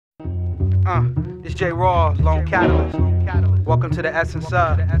This J Raw, Lone Catalyst. Welcome to the Essence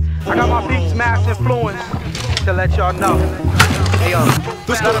Sub. I got my beats mass influence to let y'all know. Hey,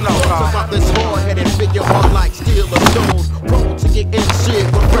 This let them know, about this hard-headed figure hard like steel or stone, prone to get in shit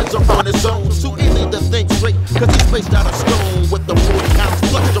when friends are on his own. Too easy to think straight, cause he's placed out of stone with the 40 ounce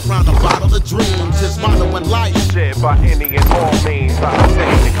flushed around a bottle of dreams. His motto in life, shit by any and all means. I'm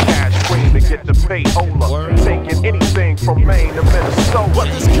taking the cash queen to get the payola. Thinking anything from Maine to Minnesota. But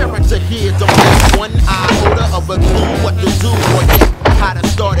this character here don't have one iota of a clue what to do or yet how to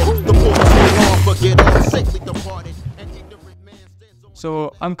start it. The bull's on, forget all, safely departed.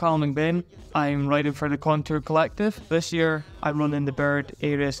 So I'm Calum McBain. I'm riding for the Contour Collective. This year I'm running the Bird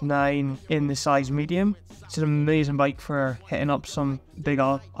Aeris 9 in the size medium. It's an amazing bike for hitting up some big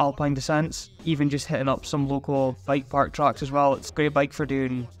alpine descents, even just hitting up some local bike park tracks as well. It's a great bike for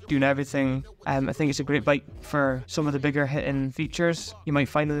doing everything. I think it's a great bike for some of the bigger hitting features you might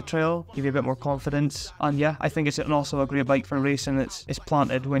find on the trail, give you a bit more confidence. And yeah, I think it's also a great bike for racing. It's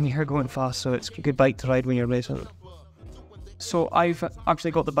planted when you're going fast, so it's a good bike to ride when you're racing. So I've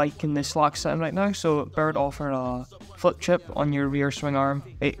actually got the bike in the slack setting right now. So Bird offer a flip chip on your rear swing arm.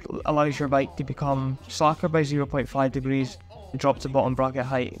 It allows your bike to become slacker by 0.5 degrees. It drops the bottom bracket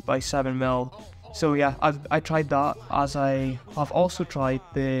height by 7 mil. So yeah, I tried that, as I have also tried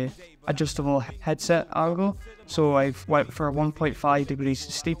the adjustable headset angle. So I've went for 1.5 degrees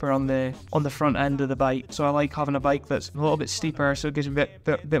steeper on the front end of the bike. So I like having a bike that's a little bit steeper, so it gives me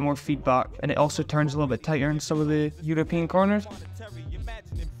a bit more feedback, and it also turns a little bit tighter in some of the European corners.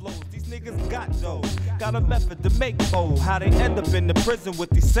 These niggas got a method to make bold. How they end up in the prison with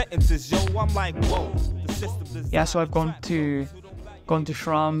these sentences, yo. I'm like, whoa. The system. Yeah, so I've gone to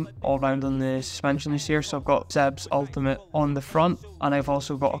Sram all round on the suspension this year. So I've got Zebs Ultimate on the front, and I've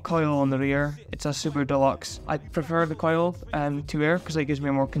also got a coil on the rear. It's a super deluxe. I prefer the coil to air because it gives me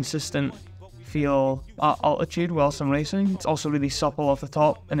a more consistent feel at altitude whilst I'm racing. It's also really supple off the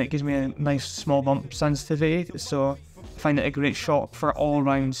top, and it gives me a nice small bump sensitivity. So I find it a great shock for all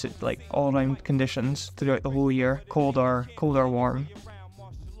round conditions throughout the whole year, cold or warm.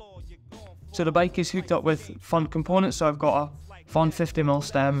 So the bike is hooked up with Funn components. So I've got a Funn 50mm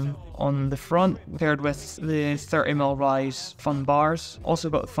stem on the front, paired with the 30mm rise Funn bars. Also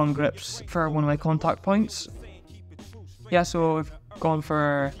got Funn grips for one of my contact points. Yeah, so I've gone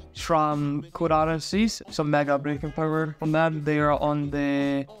for Sram Aeries, some mega braking power from them. They are on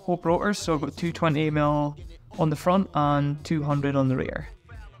the Hope rotors, so I've got 220mm on the front and 200 on the rear.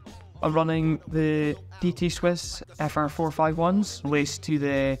 I'm running the DT Swiss FR451s laced to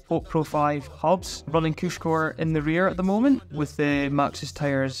the Hope Pro 5 hubs. Running Cushcore in the rear at the moment with the Maxxis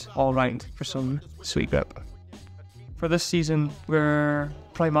tyres all round for some sweet grip. For this season, we're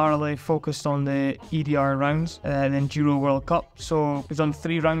primarily focused on the EDR rounds and Enduro World Cup. So we've done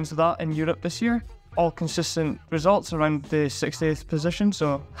 3 rounds of that in Europe this year. All consistent results around the 60th position,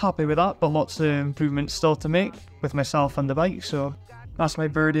 so happy with that, but lots of improvements still to make with myself and the bike. So that's my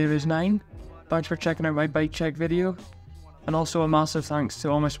Bird Aeris 9. Thanks for checking out my bike check video. And also a massive thanks to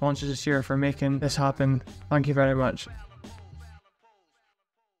all my sponsors this year for making this happen. Thank you very much.